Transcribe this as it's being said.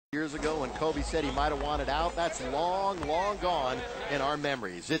Years ago when Kobe said he might have wanted out. That's long, long gone in our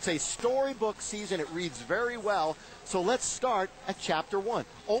memories. It's a storybook season. It reads very well. So let's start at Chapter 1.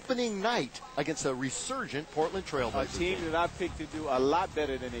 Opening night against a resurgent Portland Trailblazers. A team that I picked to do a lot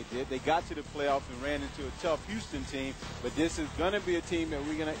better than they did. They got to the playoffs and ran into a tough Houston team. But this is going to be a team that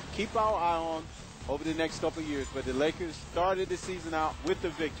we're going to keep our eye on over the next couple of years. But the Lakers started the season out with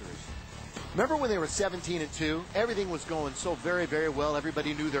the victory. Remember when they were 17-2? Everything was going so very, very well.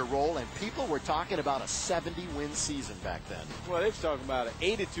 Everybody knew their role, and people were talking about a 70-win season back then. Well, they were talking about an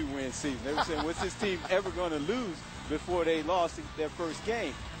 82-win season. They were saying, what's this team ever going to lose before they lost their first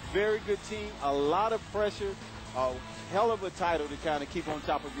game? Very good team, a lot of pressure, a hell of a title to kind of keep on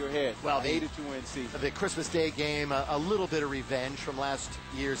top of your head. Well, the 82-win season. The Christmas Day game, a little bit of revenge from last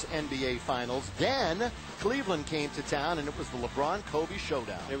year's NBA Finals. Then Cleveland came to town, and it was the LeBron-Kobe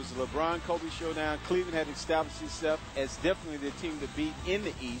showdown. It was the LeBron-Kobe showdown. Cleveland had established itself as definitely the team to beat in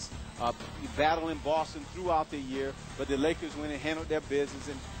the East, battling Boston throughout the year. But the Lakers went and handled their business,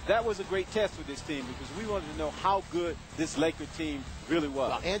 and that was a great test for this team because we wanted to know how good this Laker team really was.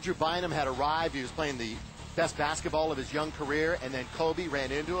 Well, Andrew Bynum had arrived. He was playing the best basketball of his young career, and then Kobe ran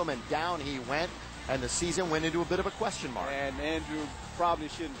into him, and down he went, and the season went into a bit of a question mark. And Andrew probably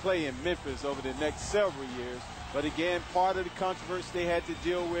shouldn't play in Memphis over the next several years. But again, part of the controversy they had to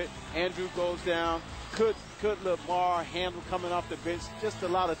deal with, Andrew goes down. Could Lamar handle coming off the bench? Just a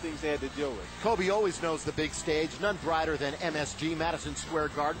lot of things they had to deal with. Kobe always knows the big stage, none brighter than MSG, Madison Square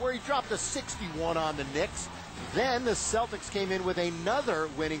Garden, where he dropped a 61 on the Knicks. Then the Celtics came in with another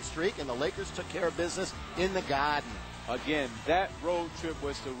winning streak, and the Lakers took care of business in the Garden. Again, that road trip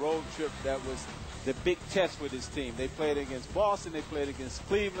was the road trip that was the big test for this team. They played against Boston, they played against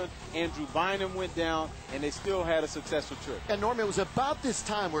Cleveland. Andrew Bynum went down, and they still had a successful trip. And Norm, it was about this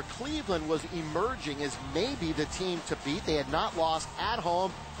time where Cleveland was emerging as maybe the team to beat. They had not lost at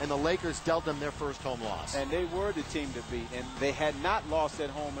home, and the Lakers dealt them their first home loss. And they were the team to beat, and they had not lost at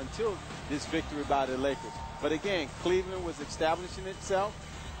home until this victory by the Lakers. But again, Cleveland was establishing itself.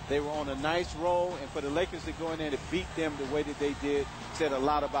 They were on a nice roll, and for the Lakers to go in there to beat them the way that they did said a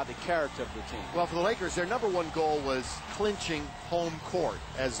lot about the character of the team. Well, for the Lakers, their number one goal was clinching home court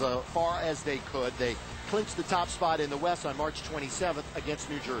as far as they could. They clinched the top spot in the West on March 27th against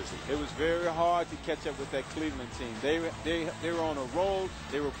New Jersey. It was very hard to catch up with that Cleveland team. They were on a roll.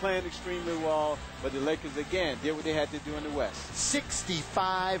 They were playing extremely well, but the Lakers, again, did what they had to do in the West.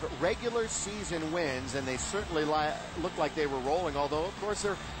 65 regular season wins, and they certainly looked like they were rolling, although, of course,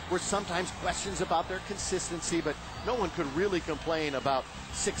 there were sometimes questions about their consistency, but no one could really complain about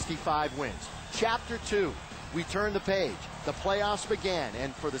 65 wins. Chapter 2, we turn the page. The playoffs began,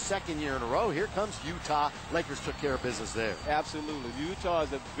 and for the second year in a row, here comes Utah. Lakers took care of business there. Absolutely. Utah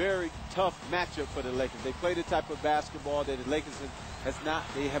is a very tough matchup for the Lakers. They play the type of basketball that the Lakers have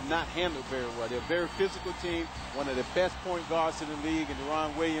not handled very well. They're a very physical team, one of the best point guards in the league, and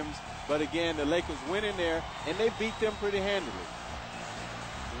Deron Williams. But again, the Lakers went in there, and they beat them pretty handily.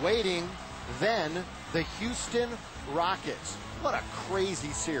 Waiting, then the Houston Rockets. What a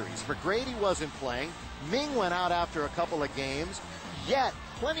crazy series. McGrady wasn't playing. Ming went out after a couple of games. Yet,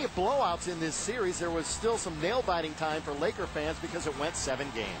 plenty of blowouts in this series. There was still some nail-biting time for Laker fans because it went 7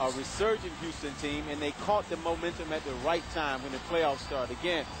 games. A resurgent Houston team, and they caught the momentum at the right time when the playoffs started.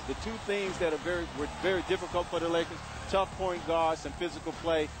 Again, the two things that were very difficult for the Lakers, tough point guards and physical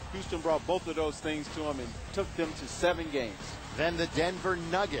play. Houston brought both of those things to them and took them to 7 games. Then the Denver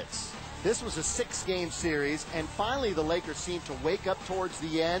Nuggets. This was a 6-game series, and finally the Lakers seemed to wake up towards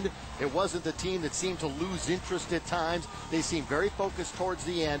the end. It wasn't the team that seemed to lose interest at times. They seemed very focused towards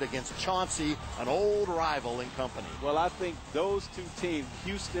the end against Chauncey, an old rival in company. Well, I think those two teams,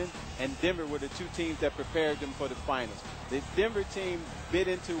 Houston and Denver, were the two teams that prepared them for the finals. The Denver team bit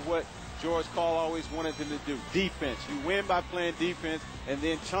into what George Karl always wanted them to do, defense. You win by playing defense, and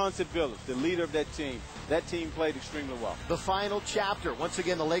then Chauncey Billups, the leader of that team played extremely well. The final chapter, once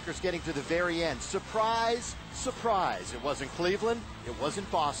again, the Lakers getting to the very end. Surprise, surprise. It wasn't Cleveland. It wasn't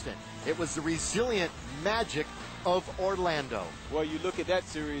Boston. It was the resilient magic of Orlando. Well, you look at that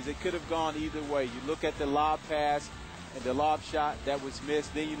series, it could have gone either way. You look at the lob pass and the lob shot that was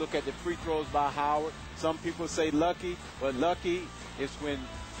missed. Then you look at the free throws by Howard. Some people say lucky, but lucky is when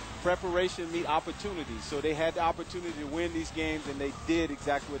preparation meet opportunity. So they had the opportunity to win these games, and they did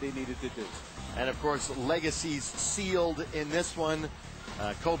exactly what they needed to do. And, of course, legacies sealed in this one.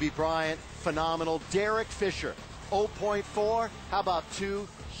 Kobe Bryant, phenomenal. Derek Fisher, 0.4. How about 2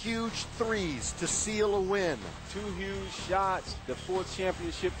 huge threes to seal a win? 2 huge shots. The 4th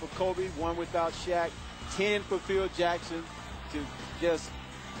championship for Kobe, one without Shaq. 10 for Phil Jackson to just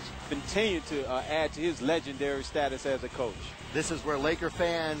continue to add to his legendary status as a coach. This is where Laker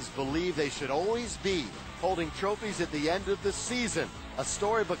fans believe they should always be, holding trophies at the end of the season. A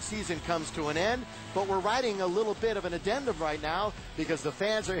storybook season comes to an end, but we're writing a little bit of an addendum right now because the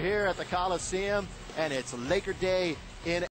fans are here at the Coliseum, and it's Laker Day in